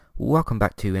Welcome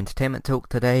back to Entertainment Talk.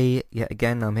 Today, yet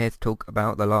again, I'm here to talk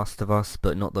about The Last of Us,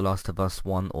 but not The Last of Us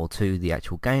 1 or 2, the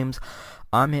actual games.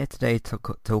 I'm here today to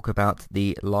talk about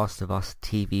The Last of Us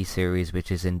TV series,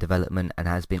 which is in development and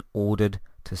has been ordered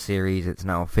to series. It's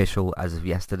now official as of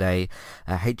yesterday.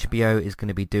 HBO is going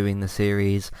to be doing the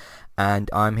series,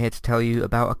 and I'm here to tell you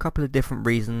about a couple of different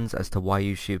reasons as to why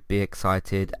you should be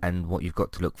excited and what you've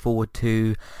got to look forward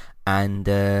to, and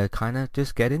kind of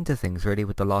just get into things really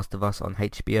with The Last of Us on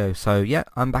HBO. So yeah,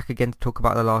 I'm back again to talk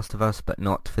about The Last of Us, but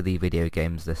not for the video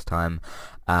games this time,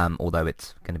 although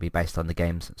it's going to be based on the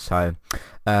games. So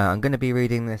I'm going to be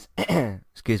reading this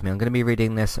excuse me, I'm going to be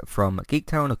reading this from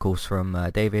Geektown, of course, from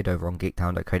David over on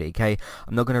geektown.co.uk.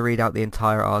 I'm not going to read out the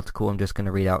entire article, I'm just going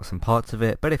to read out some parts of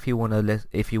it, but if you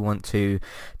want to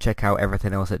check out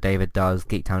everything else that David does,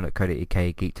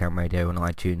 geektown.co.uk, Geektown Radio on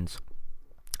iTunes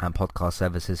and podcast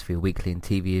services for your weekly and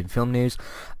TV and film news,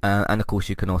 and of course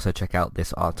you can also check out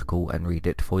this article and read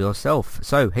it for yourself.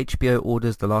 So HBO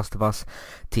orders The Last of Us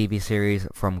TV series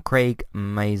from Craig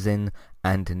Mazin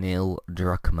and Neil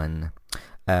Druckmann.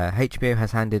 HBO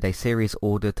has handed a series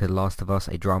order to The Last of Us,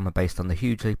 a drama based on the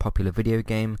hugely popular video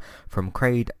game, from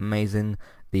Craig Mazin,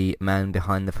 the man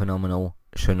behind the phenomenal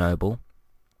Chernobyl,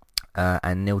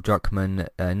 and Neil Druckmann,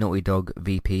 Naughty Dog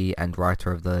VP and writer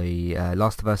of the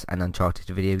Last of Us and Uncharted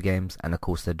video games, and of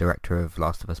course the director of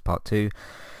Last of Us Part 2.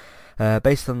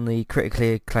 Based on the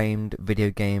critically acclaimed video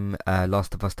game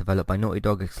Last of Us, developed by Naughty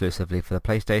Dog exclusively for the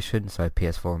PlayStation, so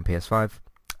PS4 and PS5.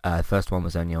 First one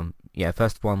was on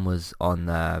PS4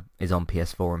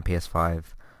 and PS5,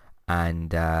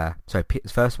 and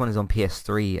first one is on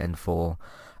PS3 and 4.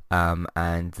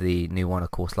 And the new one,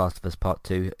 of course, Last of Us Part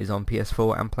 2, is on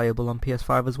PS4 and playable on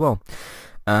PS5 as well.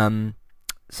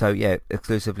 So yeah,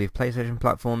 exclusively for PlayStation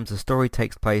platforms. The story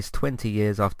takes place 20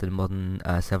 years after the modern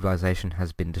civilization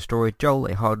has been destroyed. Joel,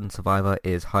 a hardened survivor,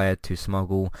 is hired to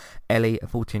smuggle Ellie, a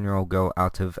 14-year-old girl,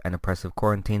 out of an oppressive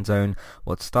quarantine zone.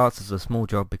 What starts as a small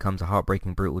job becomes a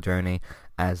heartbreaking, brutal journey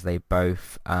as they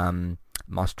both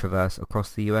must traverse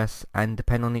across the US and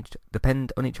depend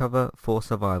on each other for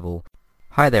survival.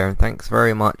 Hi there, and thanks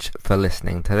very much for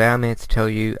listening. Today I'm here to tell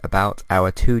you about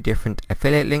our two different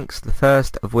affiliate links. The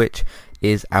first of which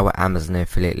is our Amazon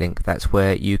affiliate link. That's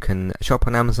where you can shop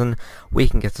on Amazon. We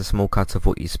can get a small cut of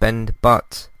what you spend,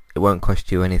 but it won't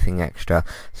cost you anything extra.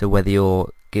 So whether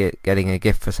you're getting a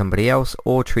gift for somebody else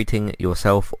or treating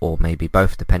yourself, or maybe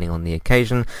both depending on the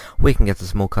occasion, we can get a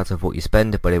small cut of what you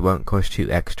spend, but it won't cost you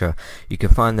extra. You can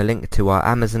find the link to our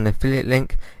Amazon affiliate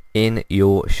link in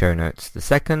your show notes. The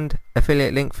second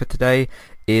affiliate link for today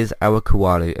is our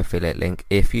Kualu affiliate link.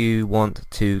 If you want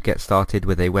to get started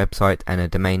with a website and a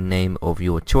domain name of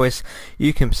your choice,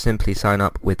 you can simply sign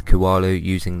up with Kualu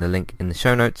using the link in the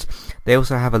show notes. They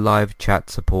also have a live chat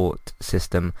support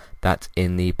system that's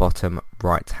in the bottom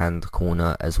right hand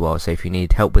corner as well, so if you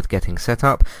need help with getting set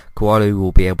up, Kualu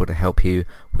will be able to help you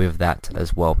with that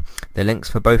as well. The links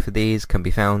for both of these can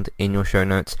be found in your show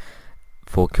notes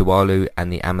for Kualu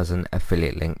and the Amazon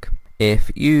affiliate link.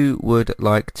 If you would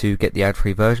like to get the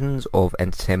ad-free versions of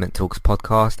Entertainment Talks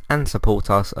podcast and support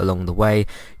us along the way,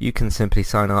 you can simply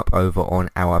sign up over on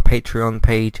our Patreon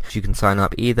page. You can sign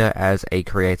up either as a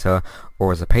creator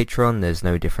or as a patron. There's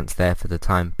no difference there for the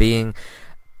time being,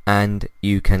 and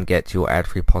you can get your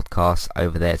ad-free podcasts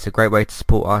over there. It's a great way to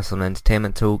support us on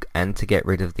Entertainment Talk and to get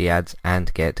rid of the ads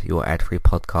and get your ad-free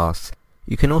podcasts.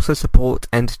 You can also support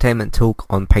Entertainment Talk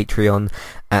on Patreon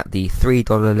at the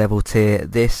 $3 level tier.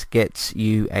 This gets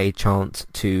you a chance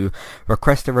to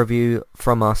request a review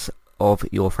from us of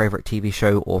your favourite TV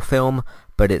show or film,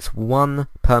 but it's one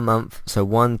per month, so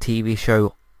one TV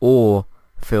show or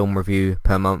film review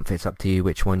per month. It's up to you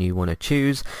which one you want to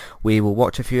choose. We will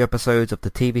watch a few episodes of the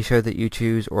TV show that you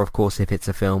choose, or of course if it's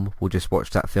a film, we'll just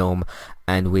watch that film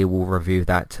and we will review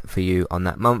that for you on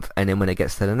that month. And then when it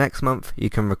gets to the next month, you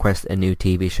can request a new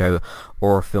TV show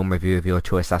or a film review of your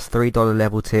choice. That's $3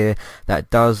 level tier.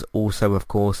 That does also of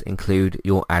course include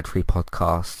your ad-free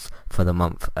podcasts for the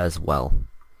month as well.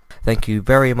 Thank you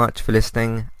very much for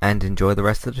listening and enjoy the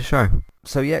rest of the show.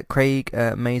 So yeah, Craig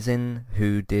Mazin,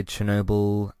 who did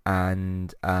Chernobyl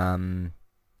and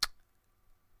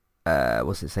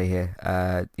what's it say here?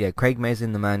 Craig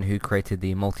Mazin, the man who created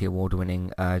the multi-award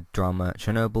winning drama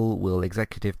Chernobyl, will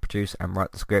executive produce and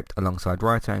write the script alongside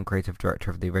writer and creative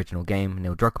director of the original game,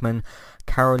 Neil Druckmann.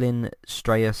 Carolyn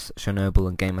Strauss, Chernobyl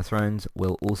and Game of Thrones,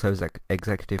 will also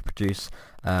executive produce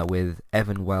with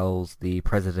Evan Wells, the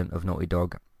president of Naughty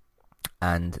Dog,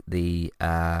 and the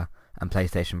and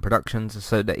PlayStation Productions.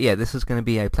 So that, yeah, this is going to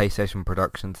be a PlayStation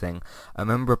production thing. I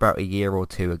remember about a year or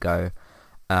two ago,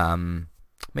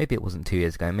 maybe it wasn't 2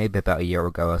 years ago, maybe about a year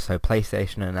ago or so,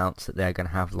 PlayStation announced that they're going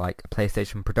to have like a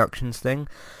PlayStation Productions thing,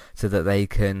 so that they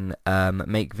can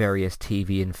make various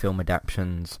TV and film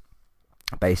adaptations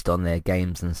based on their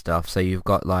games and stuff. So you've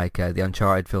got like the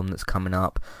Uncharted film that's coming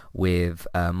up with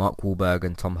Mark Wahlberg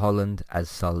and Tom Holland as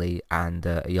Sully and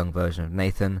a young version of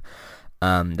Nathan.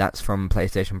 That's from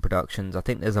PlayStation Productions. I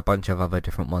think there's a bunch of other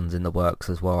different ones in the works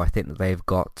as well. I think that they've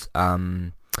got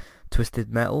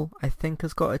Twisted Metal, I think,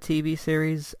 has got a TV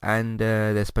series, and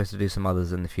they're supposed to do some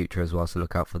others in the future as well, so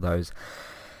look out for those.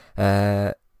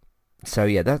 So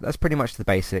yeah, that's pretty much the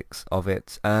basics of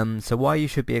it. So why you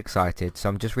should be excited. So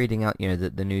I'm just reading out,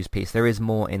 the news piece. There is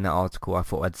more in that article. I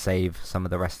thought I'd save some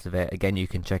of the rest of it. Again, you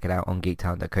can check it out on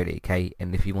geektown.co.uk.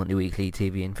 And if you want the weekly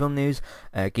TV and film news,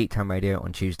 Geektown Radio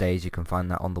on Tuesdays, you can find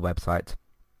that on the website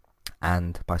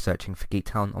and by searching for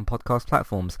Geektown on podcast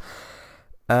platforms.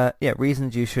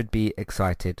 Reasons you should be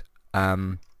excited.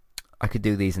 I could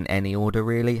do these in any order,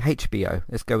 really. HBO.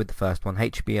 Let's go with the first one.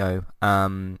 HBO.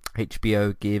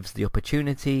 HBO gives the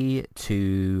opportunity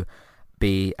to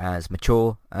be as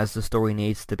mature as the story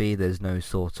needs to be. There's no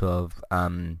sort of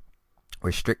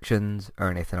restrictions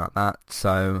or anything like that.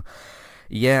 So,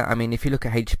 yeah, I mean, if you look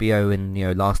at HBO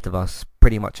and, Last of Us,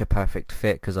 pretty much a perfect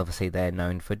fit, because obviously they're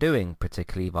known for doing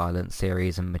particularly violent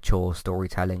series and mature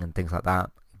storytelling and things like that.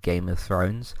 Game of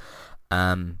Thrones.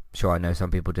 Sure, I know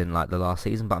some people didn't like the last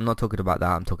season, but I'm not talking about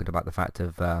that. I'm talking about the fact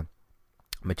of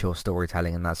mature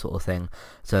storytelling and that sort of thing.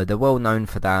 So they're well known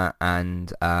for that,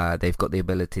 and they've got the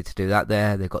ability to do that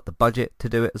there. They've got the budget to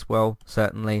do it as well,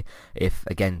 certainly. If,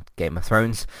 again, Game of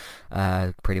Thrones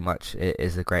pretty much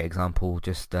is a great example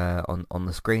just on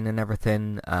the screen and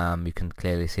everything. You can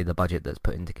clearly see the budget that's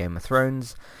put into Game of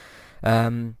Thrones.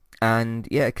 And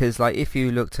yeah, because like if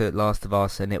you looked at Last of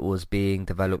Us and it was being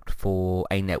developed for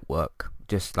a network,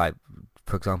 just like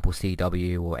for example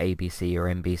CW or ABC or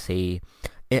NBC,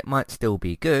 it might still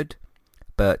be good,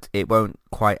 but it won't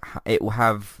quite. It will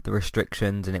have the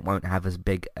restrictions and it won't have as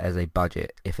big as a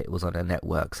budget if it was on a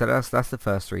network. So that's the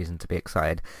first reason to be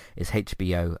excited is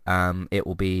HBO. It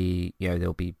will be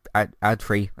there'll be ad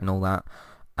free and all that.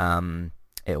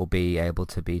 It will be able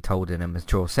to be told in a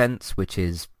mature sense, which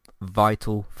is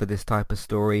vital for this type of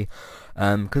story,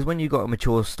 because when you got a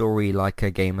mature story like a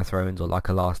Game of Thrones or like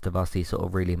a Last of Us, these sort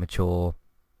of really mature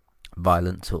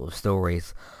violent sort of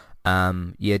stories,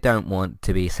 you don't want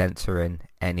to be censoring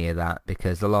any of that,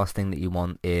 because the last thing that you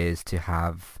want is to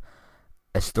have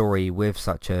a story with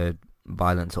such a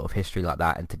violent sort of history like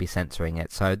that and to be censoring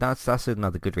it. So that's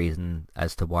another good reason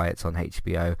as to why it's on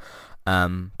HBO.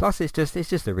 Plus it's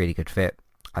just a really good fit,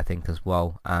 I think, as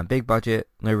well. Big budget,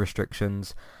 no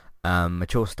restrictions,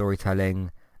 mature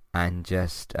storytelling, and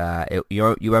just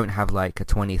you won't have like a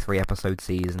 23 episode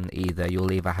season either.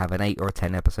 You'll either have an 8 or a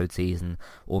 10 episode season,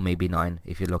 or maybe 9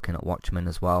 if you're looking at Watchmen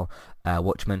as well.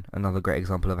 Watchmen, another great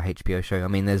example of a HBO show. I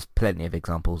mean, there's plenty of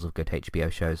examples of good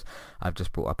HBO shows. I've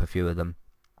just brought up a few of them.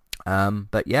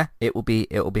 But yeah, it will be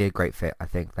a great fit. I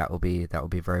think that will be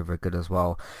very, very good as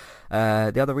well.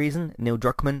 The other reason, Neil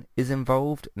Druckmann is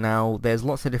involved. Now, there's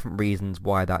lots of different reasons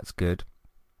why that's good.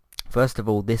 First of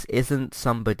all, this isn't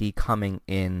somebody coming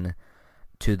in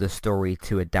to the story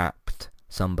to adapt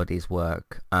somebody's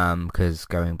work. Because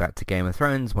going back to Game of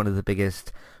Thrones, one of the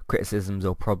biggest criticisms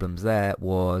or problems there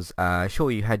was,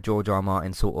 sure, you had George R. R.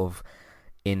 Martin sort of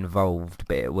involved,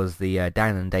 but it was the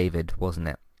Dan and David, wasn't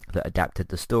it, that adapted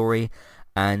the story.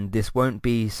 And this won't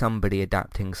be somebody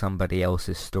adapting somebody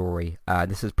else's story.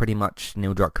 This is pretty much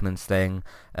Neil Druckmann's thing.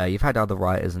 You've had other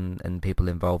writers and people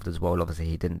involved as well. Obviously,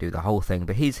 he didn't do the whole thing,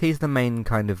 but he's the main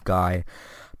kind of guy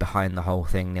behind the whole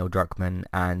thing, Neil Druckmann,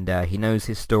 and he knows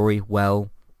his story well.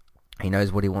 He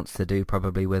knows what he wants to do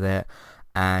probably with it,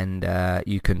 and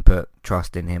you can put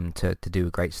trust in him to do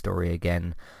a great story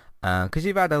again. Because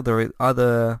you've had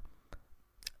other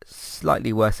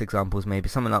slightly worse examples, maybe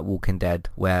something like Walking Dead,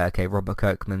 where Robert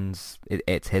Kirkman's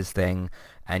it's his thing,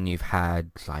 and you've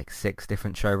had like 6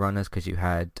 different showrunners, because you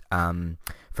had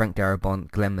Frank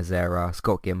Darabont, Glenn Mazzara,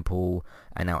 Scott Gimple,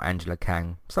 and now Angela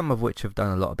Kang, some of which have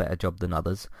done a lot better job than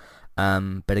others.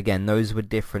 But again, those were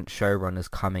different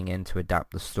showrunners coming in to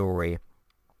adapt the story.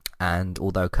 And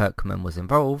although Kirkman was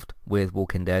involved with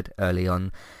Walking Dead early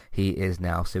on, he is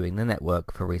now suing the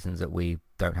network for reasons that we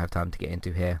don't have time to get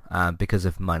into here, because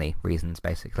of money reasons,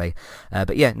 basically.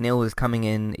 But yeah, Neil is coming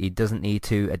in. He doesn't need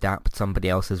to adapt somebody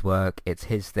else's work. It's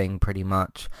his thing pretty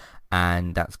much,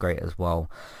 and that's great as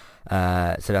well.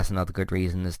 So that's another good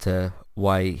reason as to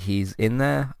why he's in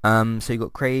there. So you've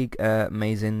got Craig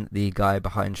Mazin, the guy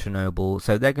behind Chernobyl.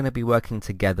 So they're going to be working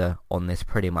together on this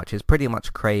pretty much. It's pretty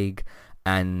much Craig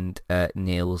and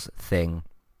Neil's thing.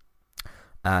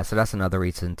 So that's another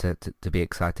reason to be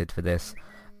excited for this.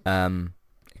 Um,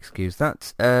 excuse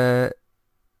that.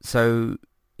 So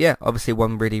yeah, obviously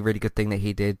one really really good thing that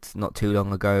he did not too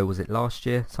long ago, was it last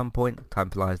year at some point?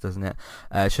 Time flies, doesn't it?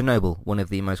 Chernobyl, one of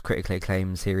the most critically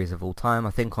acclaimed series of all time.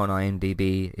 I think on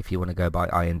IMDb, if you want to go by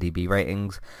IMDb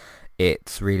ratings,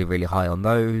 it's really really high on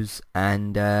those.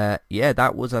 And yeah,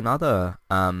 that was another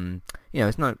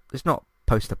it's not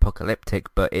post-apocalyptic,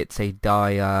 but it's a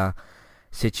dire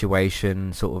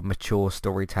situation, sort of mature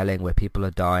storytelling where people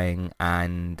are dying,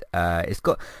 and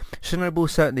Chernobyl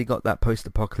certainly got that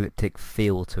post-apocalyptic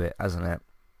feel to it, hasn't it?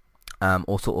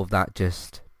 Or sort of that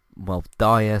just, well,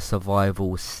 dire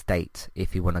survival state,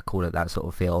 if you want to call it that sort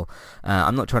of feel.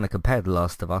 I'm not trying to compare The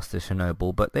Last of Us to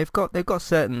Chernobyl, but they've got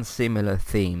certain similar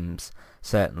themes,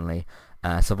 certainly.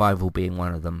 Survival being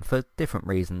one of them for different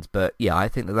reasons, but yeah, I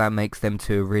think that makes them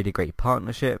two a really great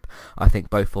partnership. I think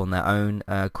both on their own,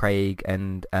 Craig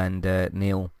and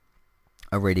Neil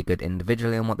are really good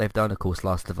individually on what they've done. Of course,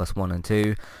 Last of Us 1 and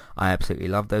 2, I absolutely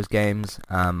love those games.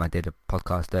 I did a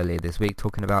podcast earlier this week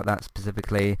talking about that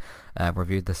specifically,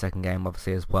 reviewed the second game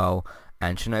obviously as well,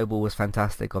 and Chernobyl was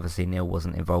fantastic. Obviously Neil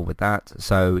wasn't involved with that,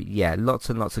 so yeah, lots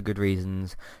and lots of good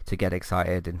reasons to get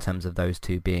excited in terms of those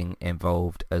two being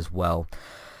involved as well.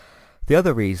 The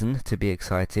other reason to be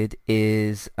excited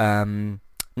is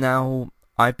now,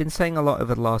 I've been saying a lot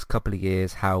over the last couple of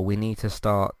years how we need to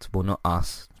start, well, not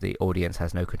us, the audience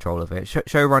has no control of it,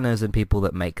 showrunners and people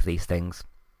that make these things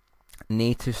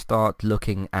need to start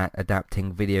looking at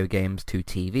adapting video games to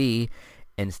TV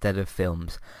instead of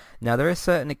films. Now, there are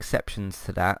certain exceptions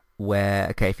to that where,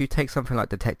 okay, if you take something like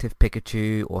Detective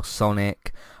Pikachu or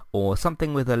Sonic, or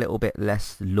something with a little bit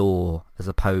less lore as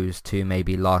opposed to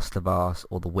maybe Last of Us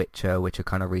or The Witcher, which are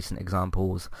kind of recent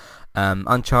examples.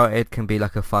 Uncharted can be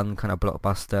like a fun kind of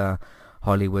blockbuster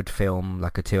Hollywood film,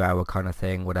 like a 2-hour kind of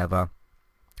thing, whatever.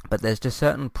 But there's just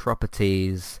certain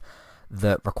properties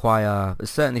that require,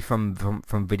 certainly from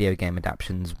video game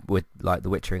adaptations, with like The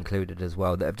Witcher included as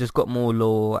well, that have just got more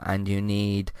lore, and you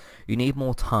need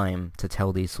more time to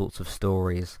tell these sorts of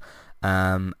stories.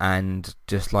 And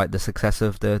just like the success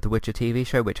of the Witcher TV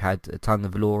show, which had a ton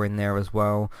of lore in there as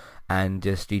well, and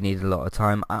just you needed a lot of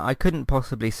time. I couldn't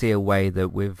possibly see a way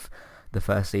that with the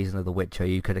first season of The Witcher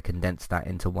you could have condensed that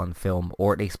into one film,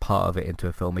 or at least part of it into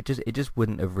a film. It just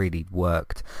wouldn't have really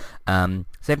worked. Same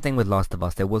thing with Last of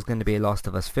Us. There was going to be a Last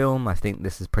of Us film. I think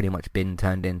this has pretty much been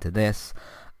turned into this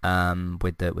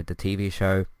with the TV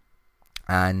show,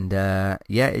 and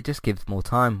yeah, it just gives more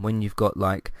time when you've got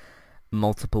like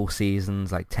multiple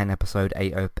seasons, like 10 episode,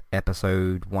 8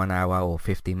 episode, 1 hour or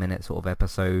 50 minute sort of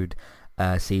episode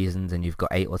seasons, and you've got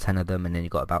 8 or 10 of them, and then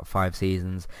you've got about 5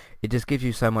 seasons. It just gives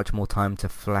you so much more time to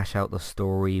flesh out the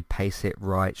story, pace it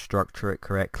right, structure it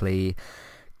correctly,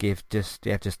 I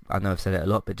know I've said it a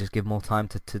lot, but just give more time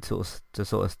to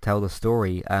sort of tell the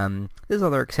story. There's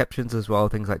other exceptions as well,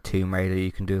 things like Tomb Raider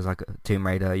you can do as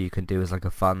like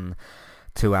a fun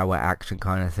 2-hour action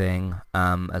kind of thing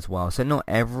as well. So not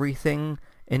everything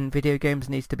in video games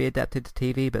needs to be adapted to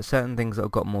TV, but certain things that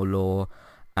have got more lore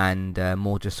and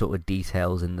more just sort of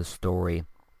details in the story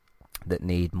that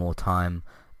need more time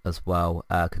as well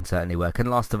can certainly work. And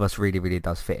Last of Us really, really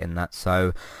does fit in that.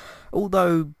 So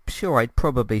although, sure, I'd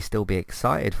probably still be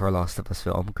excited for a Last of Us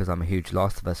film because I'm a huge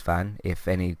Last of Us fan, if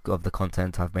any of the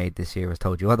content I've made this year has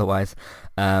told you otherwise.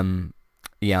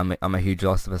 Yeah, I'm a huge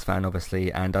Last of Us fan,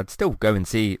 obviously, and I'd still go and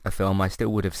see a film. I still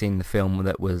would have seen the film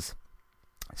that was,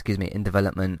 in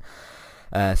development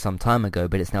some time ago,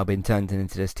 but it's now been turned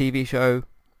into this TV show.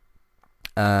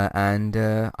 And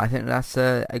I think that's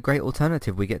a great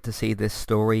alternative. We get to see this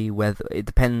story. Whether it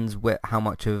depends how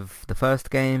much of the first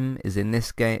game is in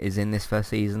this first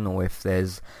season, or if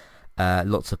there's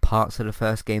lots of parts of the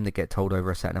first game that get told over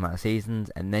a certain amount of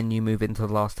seasons, and then you move into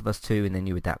The Last of Us 2 and then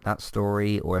you adapt that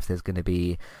story, or if there's going to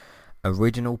be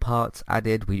original parts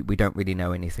added. We don't really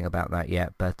know anything about that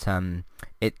yet, but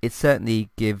it certainly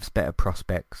gives better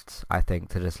prospects, I think,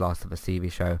 to this Last of Us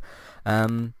TV show.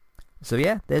 So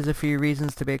yeah, there's a few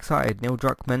reasons to be excited. Neil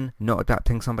Druckmann not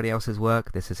adapting somebody else's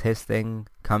work. This is his thing,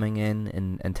 coming in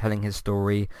and telling his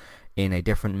story in a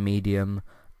different medium.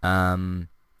 And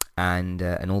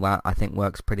all that, I think,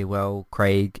 works pretty well.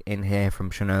 Craig in here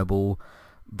from Chernobyl,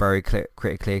 very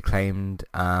critically acclaimed.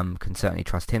 Can certainly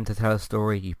trust him to tell a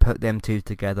story. You put them two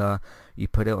together, you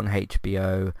put it on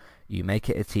HBO, you make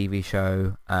it a TV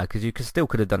show, because you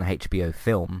could have done a HBO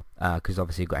film, because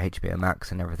obviously you've got HBO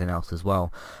Max and everything else as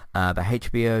well. But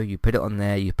HBO, you put it on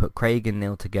there, you put Craig and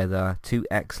Neil together, two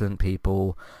excellent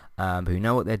people who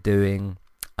know what they're doing.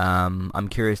 I'm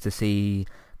curious to see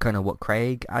kind of what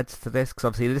Craig adds to this, because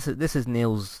obviously this is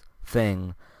Neil's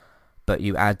thing, but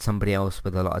you add somebody else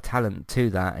with a lot of talent to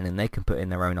that, and then they can put in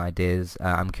their own ideas.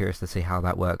 I'm curious to see how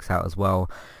that works out as well.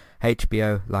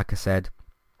 HBO, like I said,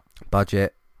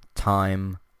 budget,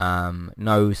 time,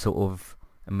 no sort of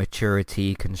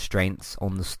maturity constraints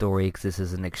on the story, because this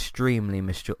is an extremely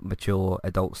mature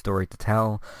adult story to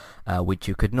tell, which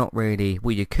you could not really,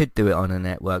 well, you could do it on a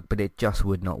network, but it just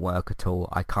would not work at all.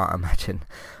 I can't imagine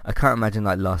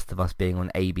like Last of Us being on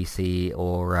ABC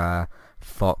or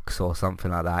Fox or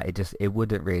something like that. It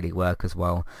wouldn't really work as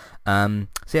well. So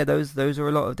yeah, those are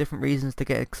a lot of different reasons to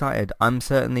get excited. I'm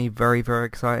certainly very, very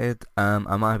excited.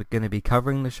 Am I going to be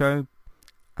covering the show?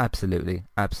 Absolutely.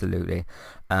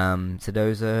 So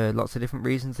those are lots of different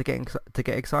reasons to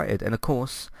get excited. And of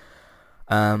course,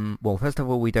 well, first of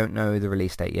all, we don't know the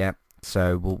release date yet,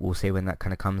 so we'll see when that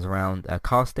kind of comes around.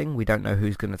 Casting, we don't know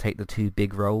who's going to take the two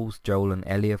big roles, Joel and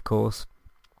Ellie, of course.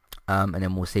 And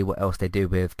then we'll see what else they do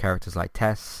with characters like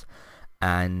Tess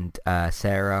and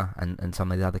Sarah and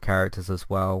some of the other characters as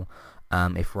well.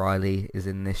 If Riley is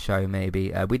in this show,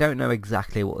 maybe. We don't know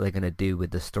exactly what they're going to do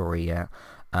with the story yet.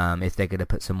 If they're going to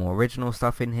put some more original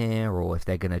stuff in here, or if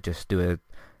they're going to just do a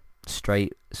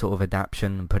straight sort of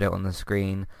adaptation and put it on the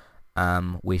screen.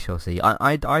 We shall see.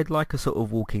 I'd like a sort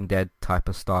of Walking Dead type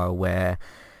of style where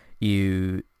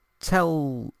you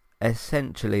tell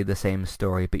essentially the same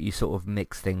story, but you sort of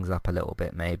mix things up a little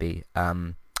bit, maybe.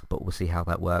 But we'll see how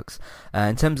that works.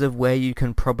 In terms of where you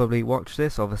can probably watch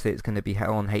this, obviously it's going to be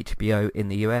on HBO in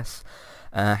the US.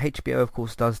 HBO, of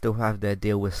course, does still have their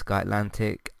deal with Sky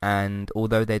Atlantic, and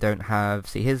although they don't have...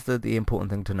 See, here's the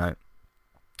important thing to note.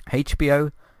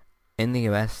 HBO in the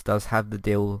US does have the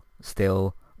deal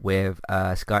still with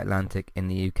Sky Atlantic in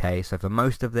the UK, so for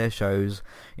most of their shows,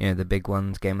 you know, the big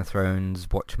ones, Game of Thrones,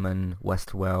 Watchmen,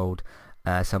 Westworld,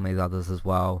 some of the others as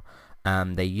well,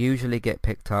 they usually get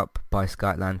picked up by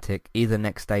Sky Atlantic either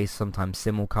next day, sometimes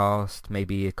simulcast,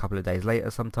 maybe a couple of days later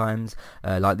sometimes,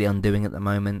 like The Undoing at the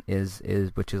moment is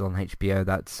which is on HBO,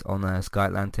 that's on Sky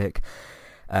Atlantic.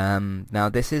 Now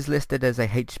this is listed as a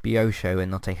HBO show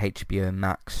and not a HBO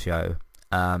Max show,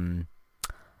 and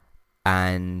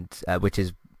which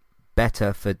is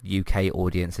better for UK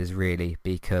audiences really,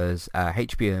 because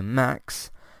HBO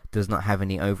Max does not have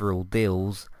any overall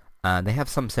deals. They have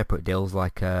some separate deals,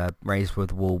 like Raised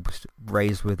with Wolves,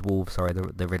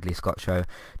 the Ridley Scott show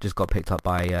just got picked up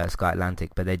by Sky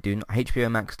Atlantic, but HBO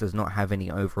Max does not have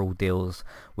any overall deals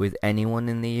with anyone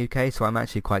in the UK, so I'm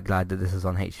actually quite glad that this is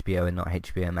on HBO and not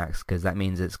HBO Max, because that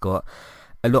means it's got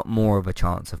a lot more of a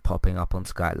chance of popping up on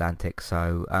Sky Atlantic.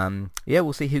 So yeah,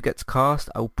 we'll see who gets cast.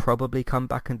 I'll probably come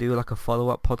back and do like a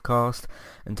follow-up podcast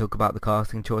and talk about the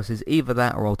casting choices, either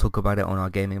that or I'll talk about it on our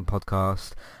gaming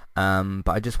podcast.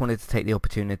 But I just wanted to take the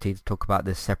opportunity to talk about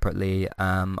this separately.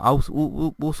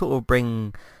 We'll sort of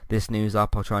bring this news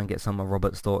up. I'll try and get some of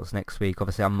Robert's thoughts next week.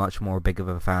 Obviously, I'm much more big of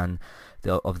a fan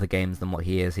of the games than what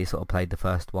he is. He sort of played the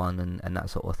first one and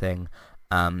that sort of thing.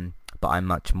 But I'm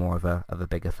much more of a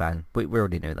bigger fan. We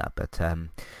already knew that, but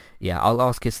yeah, I'll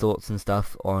ask his thoughts and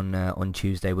stuff on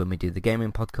Tuesday when we do the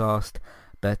gaming podcast.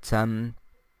 But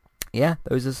yeah,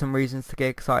 those are some reasons to get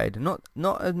excited. Not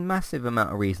a massive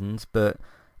amount of reasons, but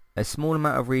a small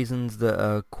amount of reasons that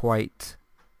are quite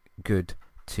good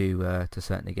to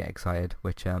certainly get excited,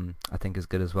 which I think is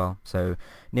good as well. So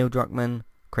Neil Druckmann,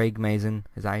 Craig Mazin,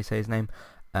 is that how you say his name?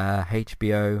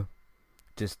 HBO,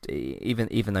 just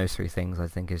even those three things I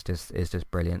think is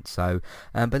just brilliant. So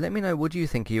but let me know, what do you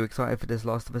think? Are you excited for this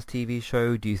Last of Us TV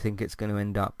show? Do you think it's going to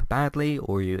end up badly,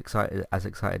 or are you excited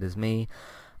as me?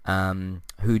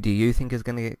 Who do you think is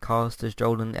going to get cast as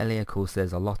Joel and Ellie? Of course,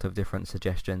 there's a lot of different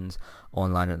suggestions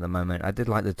online at the moment. I did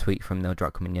like the tweet from Neil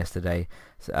Druckmann yesterday.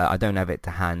 So, I don't have it to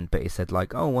hand, but he said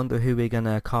like, "Oh, wonder who we're going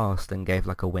to cast," and gave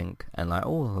like a wink and like,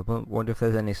 "Oh, I wonder if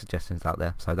there's any suggestions out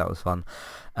there." So that was fun.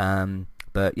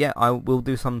 But yeah, I will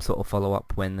do some sort of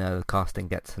follow-up when the casting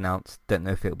gets announced. Don't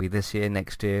know if it'll be this year,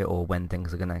 next year, or when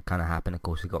things are going to kind of happen. Of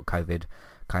course, we've got COVID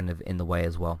kind of in the way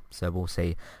as well, so we'll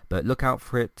see. But look out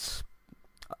for it.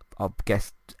 I'll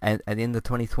guess at the end of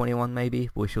 2021 maybe,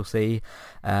 we shall see.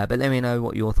 But let me know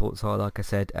what your thoughts are. Like I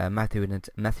said, Matthew at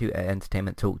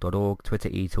entertainmenttalk.org, Twitter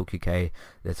eTalkUK.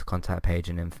 There's a contact page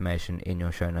and information in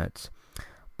your show notes.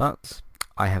 But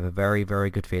I have a very, very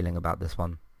good feeling about this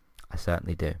one. I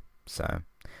certainly do. So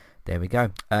there we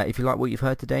go. If you like what you've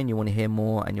heard today and you want to hear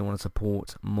more and you want to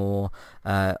support more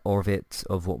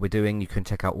of what we're doing, you can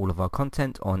check out all of our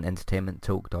content on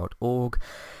entertainmenttalk.org.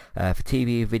 For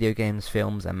TV, video games,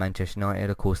 films and Manchester United,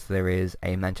 of course there is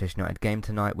a Manchester United game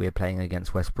tonight. We are playing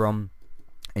against West Brom.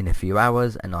 in a few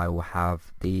hours, and I will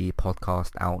have the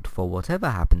podcast out for whatever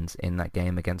happens in that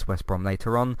game against West Brom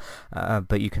later on.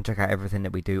 But you can check out everything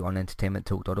that we do on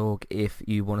entertainmenttalk.org. If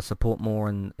you want to support more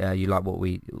and you like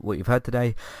what you've heard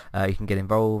today, you can get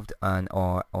involved on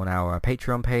our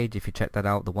Patreon page. If you check that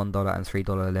out, the $1 and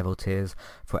 $3 level tiers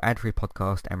for ad-free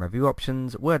podcast and review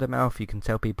options. Word of mouth, you can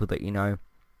tell people that you know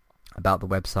about the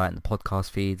website and the podcast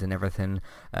feeds and everything.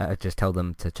 Just tell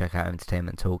them to check out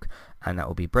Entertainment Talk, and that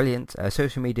will be brilliant.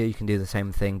 Social media, you can do the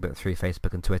same thing, but through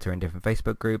Facebook and Twitter and different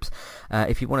Facebook groups.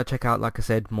 If you want to check out, like I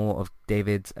said, more of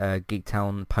David's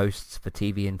Geektown posts for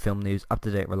TV and film news,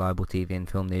 up-to-date reliable TV and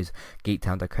film news,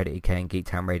 geektown.co.uk and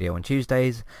Geektown Radio on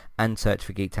Tuesdays, and search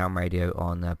for Geektown Radio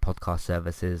on podcast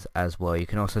services as well. You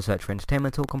can also search for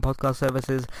Entertainment Talk on podcast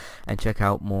services and check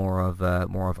out more of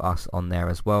us on there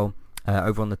as well.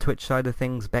 Over on the Twitch side of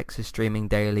things, Bex is streaming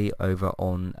daily over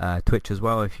on Twitch as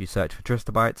well. If you search for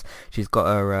Tristabytes, she's got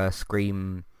her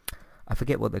Scream, I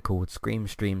forget what they're called, Scream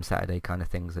Stream Saturday kind of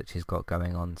things that she's got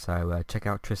going on. So check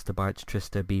out Tristabytes,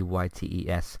 Trista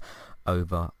Bytes,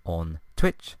 over on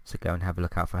Twitch. So go and have a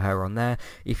look out for her on there.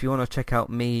 If you want to check out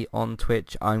me on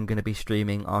Twitch, I'm going to be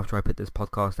streaming after I put this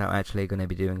podcast out. Actually, going to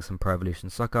be doing some Pro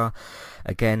Evolution Soccer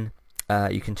again.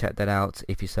 You can check that out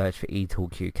if you search for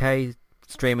eTalk UK.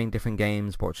 Streaming different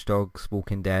games, Watch Dogs,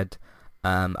 Walking Dead.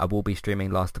 I will be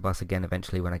streaming Last of Us again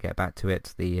eventually when I get back to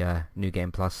it, the New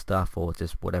Game Plus stuff, or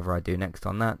just whatever I do next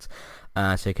on that.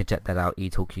 So you can check that out,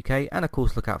 eTalk UK, and of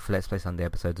course look out for Let's Play Sunday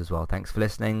episodes as well. Thanks for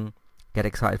listening. Get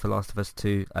excited for Last of Us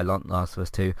 2, the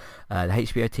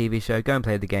HBO TV show. Go and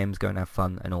play the games, go and have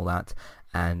fun and all that,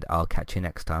 and I'll catch you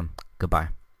next time.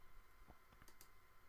 Goodbye.